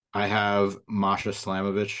I have Masha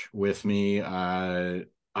Slamovich with me.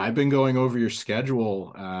 I've been going over your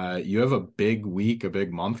schedule. You have a big week, a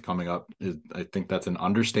big month coming up. I think that's an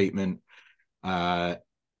understatement. Uh,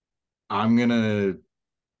 I'm gonna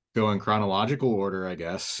go in chronological order, I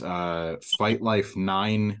guess. Fight Life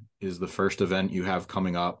 9 is the first event you have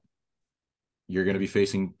coming up. You're going to be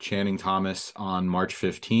facing Channing Thomas on March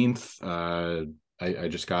 15th. I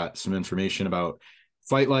just got some information about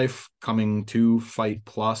Fight Life coming to Fight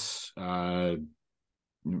Plus.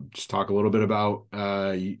 Just talk a little bit about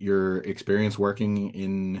your experience working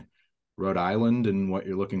in Rhode Island and what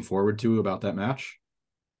you're looking forward to about that match.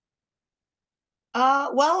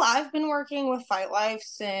 Well, I've been working with Fight Life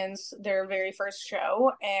since their very first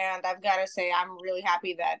show, and I've got to say I'm really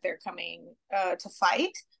happy that they're coming to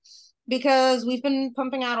fight because we've been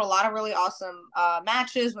pumping out a lot of really awesome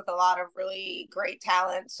matches with a lot of really great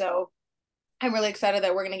talent. So I'm really excited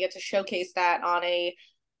that we're going to get to showcase that on a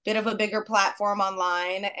bit of a bigger platform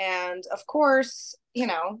online. And of course,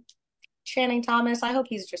 Channing Thomas, I hope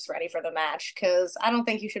he's just ready for the match because I don't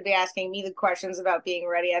think you should be asking me the questions about being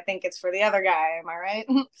ready. I think it's for the other guy. Am I right?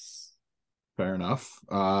 Fair enough.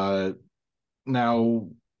 Now,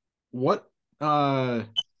 what uh,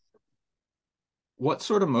 what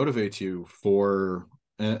sort of motivates you for?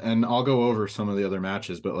 And I'll go over some of the other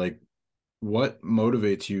matches, but like, what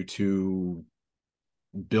motivates you to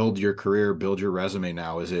build your career, build your resume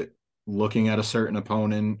now? Is it looking at a certain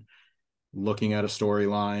opponent, looking at a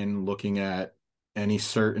storyline, looking at any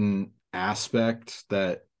certain aspect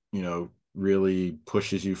that, really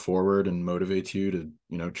pushes you forward and motivates you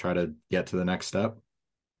to, try to get to the next step?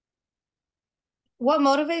 What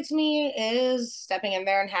motivates me is stepping in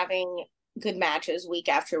there and having good matches week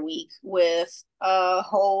after week with a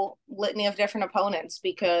whole litany of different opponents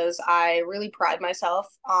because I really pride myself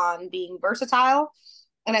on being versatile.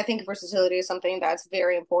 And I think versatility is something that's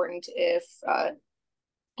very important if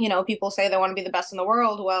people say they want to be the best in the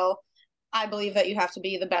world. Well, I believe that you have to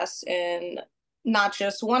be the best in not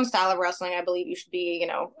just one style of wrestling. I believe you should be,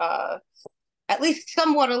 at least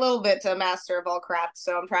somewhat a little bit a master of all crafts.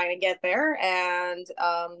 So I'm trying to get there, and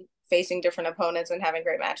facing different opponents and having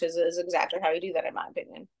great matches is exactly how you do that, in my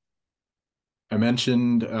opinion. I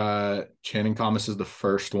mentioned Channing Thomas is the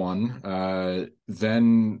first one.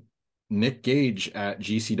 Then Nick Gage at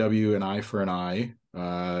GCW, an eye for an eye.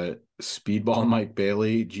 Speedball Mike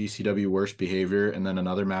Bailey, GCW worst behavior, and then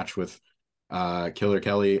another match with Killer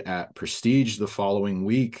Kelly at Prestige the following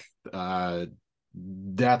week.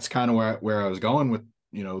 That's kind of where I was going with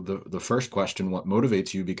the first question, what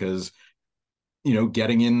motivates you? Because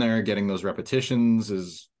getting in there, getting those repetitions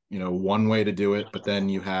is one way to do it, but then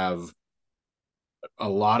you have a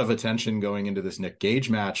lot of attention going into this Nick Gage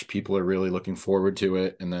match. People are really looking forward to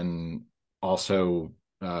it. And then also,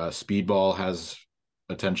 Speedball has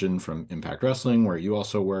attention from Impact Wrestling, where you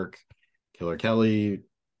also work. Killer Kelly,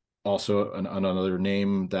 also another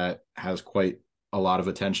name that has quite a lot of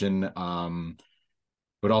attention.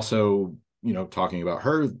 But also, talking about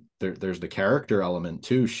her, there's the character element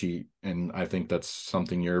too. And I think that's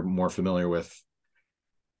something you're more familiar with,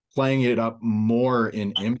 playing it up more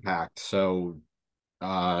in Impact. So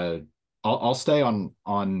uh, I'll stay on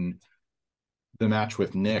the match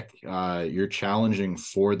with Nick. You're challenging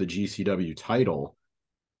for the GCW title.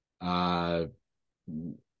 Uh,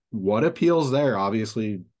 what appeals there?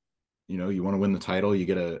 Obviously, you want to win the title. You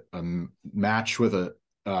get a match with a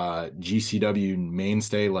GCW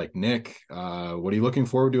mainstay like Nick. What are you looking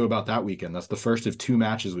forward to about that weekend? That's the first of two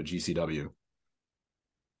matches with GCW.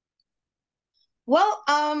 Well,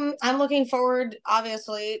 I'm looking forward,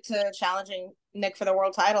 obviously, to challenging Nick for the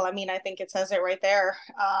world title. I mean, I think it says it right there.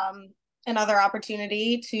 Another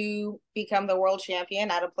opportunity to become the world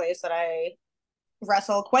champion at a place that I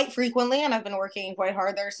wrestle quite frequently, and I've been working quite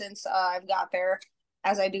hard there since I've got there,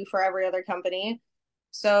 as I do for every other company.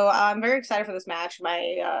 So I'm very excited for this match.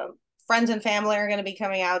 My friends and family are going to be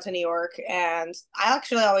coming out to New York, and I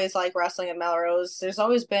actually always like wrestling at Melrose. There's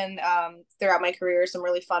always been throughout my career some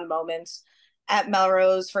really fun moments at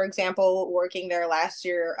Melrose. For example, working there last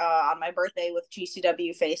year on my birthday with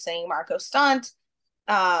GCW facing Marco Stunt.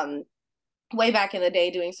 Um, Way back in the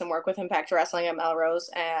day, doing some work with Impact Wrestling at Melrose,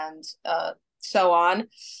 and so on.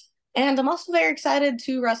 And I'm also very excited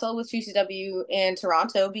to wrestle with GCW in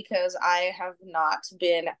Toronto because I have not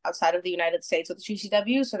been outside of the United States with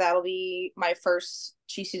GCW. So that'll be my first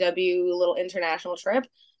GCW little international trip.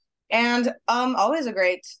 And always a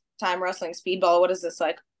great time wrestling Speedball. What is this,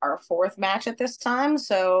 like our fourth match at this time?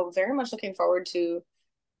 So very much looking forward to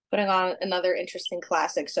putting on another interesting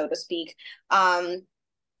classic, so to speak. Um,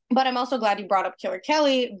 But I'm also glad you brought up Killer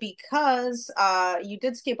Kelly because you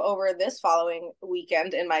did skip over this following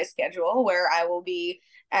weekend in my schedule where I will be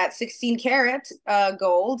at 16 karat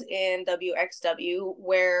gold in WXW,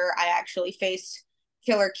 where I actually faced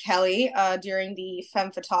Killer Kelly during the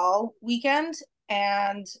Femme Fatale weekend.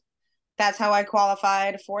 And that's how I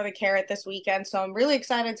qualified for the Carrot this weekend. So I'm really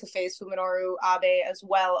excited to face Fuminoru Abe as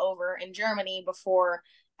well over in Germany before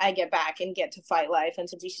I get back and get to Fight Life and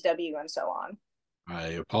to GCW and so on. I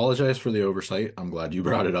apologize for the oversight. I'm glad you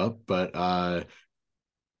brought it up, but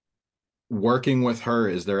working with her,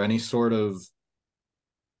 is there any sort of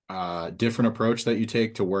different approach that you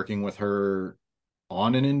take to working with her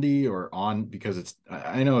on an indie or on, because it's,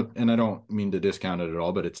 I know, and I don't mean to discount it at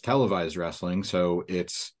all, but it's televised wrestling, so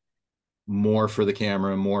it's more for the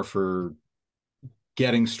camera, more for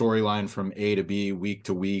getting storyline from A to B week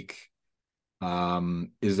to week.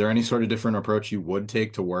 Is there any sort of different approach you would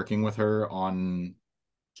take to working with her on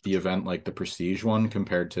the event like the Prestige one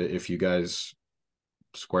compared to if you guys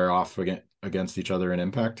square off against each other in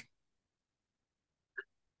Impact?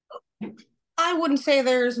 I wouldn't say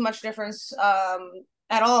there's much difference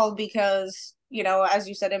at all because, you know, as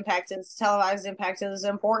you said, Impact is televised, Impact is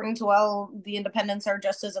important. Well, the independents are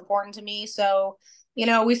just as important to me. So, you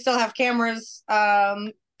know, we still have cameras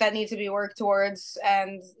that need to be worked towards.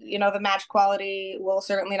 And, you know, the match quality will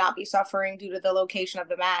certainly not be suffering due to the location of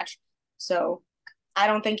the match. So I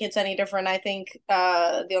don't think it's any different. I think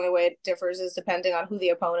the only way it differs is depending on who the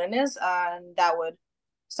opponent is. And that would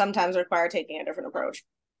sometimes require taking a different approach.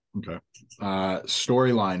 Okay.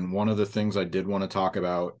 Storyline. One of the things I did want to talk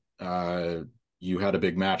about, you had a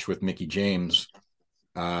big match with Mickie James,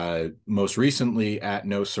 most recently at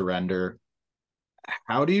No Surrender.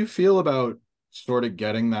 How do you feel about sort of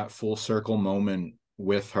getting that full circle moment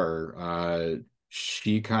with her?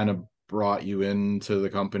 She kind of brought you into the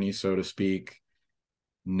company, so to speak.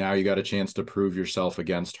 Now you got a chance to prove yourself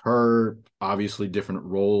against her. Obviously, different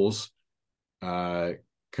roles uh,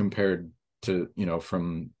 compared to, you know,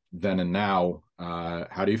 from then and now.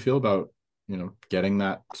 How do you feel about, you know, getting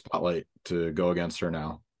that spotlight to go against her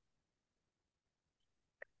now?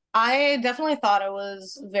 I definitely thought it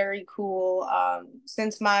was very cool.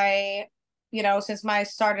 Since my, you know, since my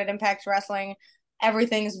start at Impact Wrestling,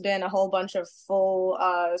 everything's been a whole bunch of full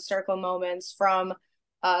circle moments from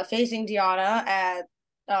facing Deanna at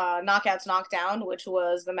Knockouts Knockdown, which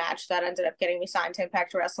was the match that ended up getting me signed to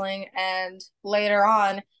Impact Wrestling, and later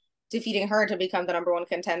on defeating her to become the number one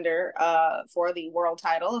contender for the world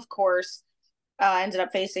title. Of course, ended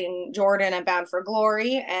up facing Jordan and Bound for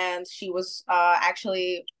Glory, and she was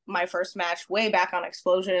actually my first match way back on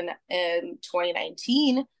Explosion in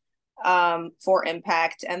 2019 for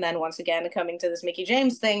Impact, and then once again coming to this Mickie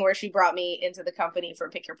James thing where she brought me into the company for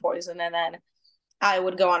Pick Your Poison, and then I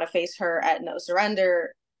would go on to face her at No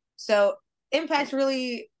Surrender. So Impact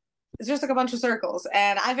really is just like a bunch of circles,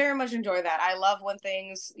 and I very much enjoy that. I love when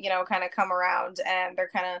things, you know, kind of come around and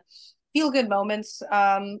they're kind of feel good moments.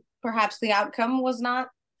 Perhaps the outcome was not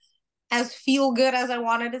as feel good as I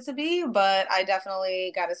wanted it to be, but I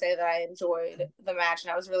definitely got to say that I enjoyed the match,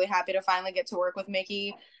 and I was really happy to finally get to work with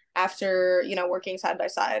Mickie after, you know, working side by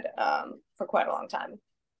side for quite a long time.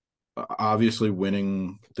 Obviously,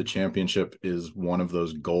 winning the championship is one of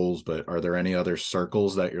those goals, but are there any other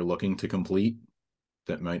circles that you're looking to complete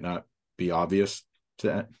that might not be obvious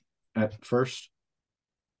to at first?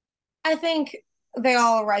 I think they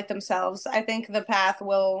all write themselves. I think the path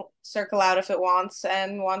will circle out if it wants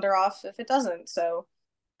and wander off if it doesn't. So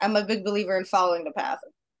I'm a big believer in following the path.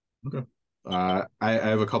 Okay. I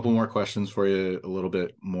have a couple more questions for you, a little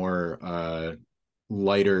bit more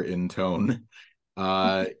lighter in tone.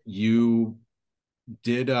 You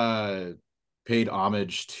did paid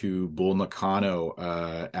homage to Bull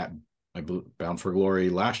Nakano at I believe Bound for Glory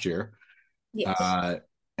last year. Yes. Uh,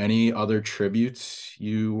 any other tributes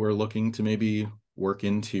you were looking to maybe work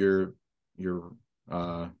into your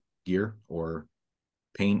gear or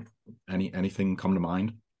paint? Anything come to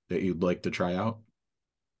mind that you'd like to try out?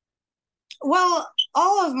 Well,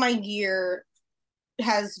 all of my gear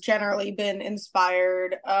has generally been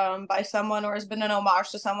inspired by someone or has been an homage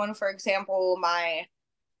to someone. For example, my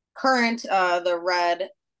current, the red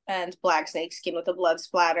and black snake skin with the blood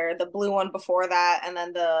splatter, the blue one before that, and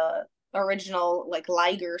then the original like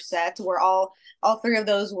Liger set were all three of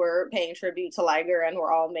those were paying tribute to Liger and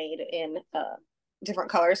were all made in different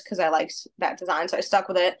colors because I liked that design, so I stuck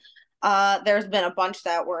with it. There's been a bunch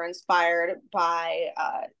that were inspired by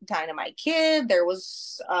Dynamite Kid. There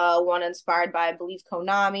was one inspired by, I believe,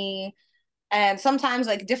 Konami. And sometimes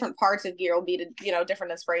like different parts of gear will be to, you know,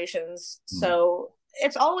 different inspirations. Hmm. So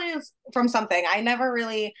it's always from something. I never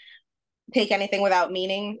really take anything without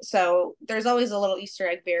meaning. So there's always a little Easter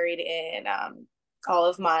egg buried in all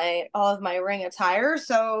of my ring attire.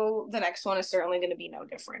 So the next one is certainly going to be no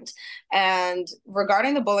different. And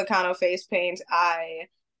regarding the Bulicano face paint, I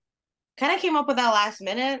kind of came up with that last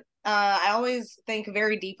minute. I always think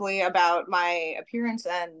very deeply about my appearance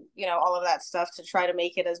and all of that stuff to try to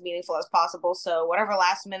make it as meaningful as possible. So whatever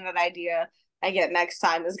last minute idea I get next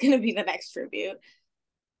time is going to be the next tribute.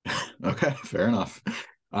 Okay, fair enough.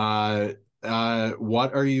 Uh,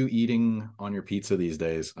 what are you eating on your pizza these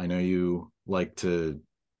days? I know you like to,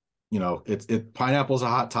 pineapple's a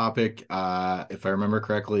hot topic. If I remember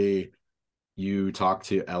correctly, you talked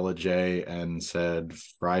to Ella J and said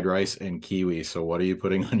fried rice and kiwi. So what are you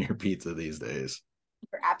putting on your pizza these days?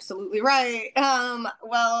 You're absolutely right.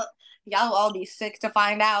 Well, y'all will all be sick to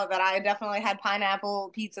find out that I definitely had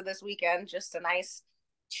pineapple pizza this weekend. Just a nice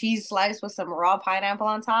cheese slice with some raw pineapple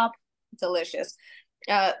on top. Delicious.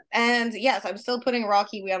 And yes, I'm still putting raw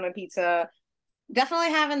kiwi on my pizza. Definitely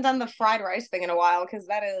haven't done the fried rice thing in a while because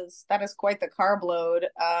that is quite the carb load.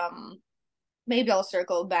 Maybe I'll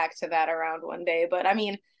circle back to that around one day. But I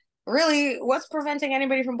mean, really, what's preventing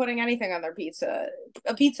anybody from putting anything on their pizza?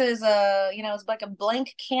 A pizza is it's like a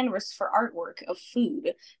blank canvas for artwork of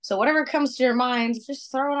food. So whatever comes to your mind,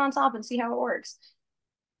 just throw it on top and see how it works.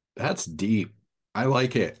 That's deep. I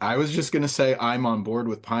like it. I was just gonna say I'm on board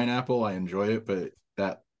with pineapple. I enjoy it, but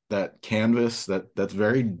that canvas that's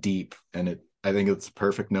very deep, and I think it's a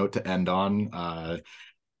perfect note to end on.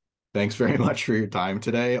 Thanks very much for your time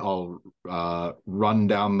today. I'll run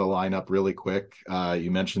down the lineup really quick.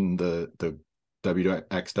 You mentioned the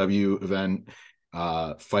WXW event,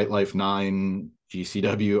 Fight Life 9,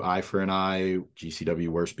 GCW Eye for an Eye, GCW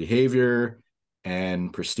Worst Behavior,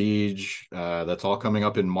 and Prestige. That's all coming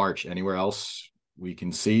up in March. Anywhere else we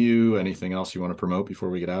can see you? Anything else you want to promote before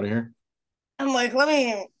we get out of here? I'm like, let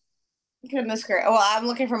me goodness gracious. Well, I'm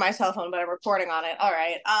looking for my cell phone, but I'm recording on it. All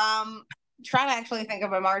right. Trying to actually think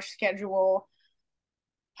of a March schedule.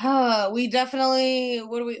 We definitely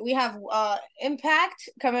what do we have Impact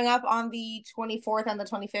coming up on the 24th and the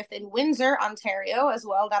 25th in Windsor, Ontario as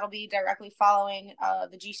well. That'll be directly following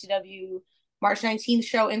the GCW March 19th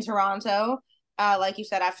show in Toronto. Like you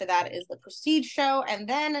said, after that is the Prestige show, and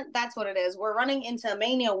then that's what it is. We're running into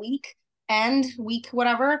Mania week and week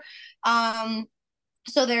whatever.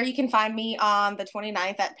 So there you can find me on the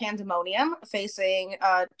 29th at Pandemonium facing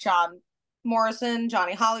John Morrison,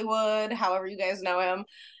 Johnny Hollywood, however you guys know him.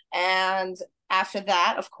 And after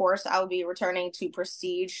that, of course, I'll be returning to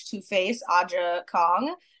Prestige to face Aja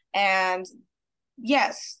Kong. And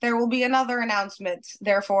yes, there will be another announcement.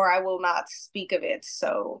 Therefore, I will not speak of it.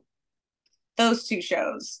 So those two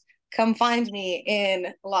shows. Come find me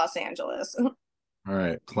in Los Angeles. All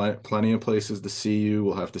right, plenty of places to see you.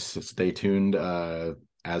 We'll have to stay tuned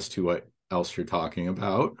as to what else you're talking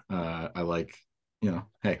about. I like,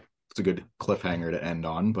 hey, it's a good cliffhanger to end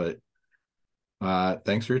on, but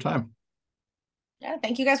thanks for your time. Yeah,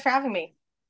 thank you guys for having me.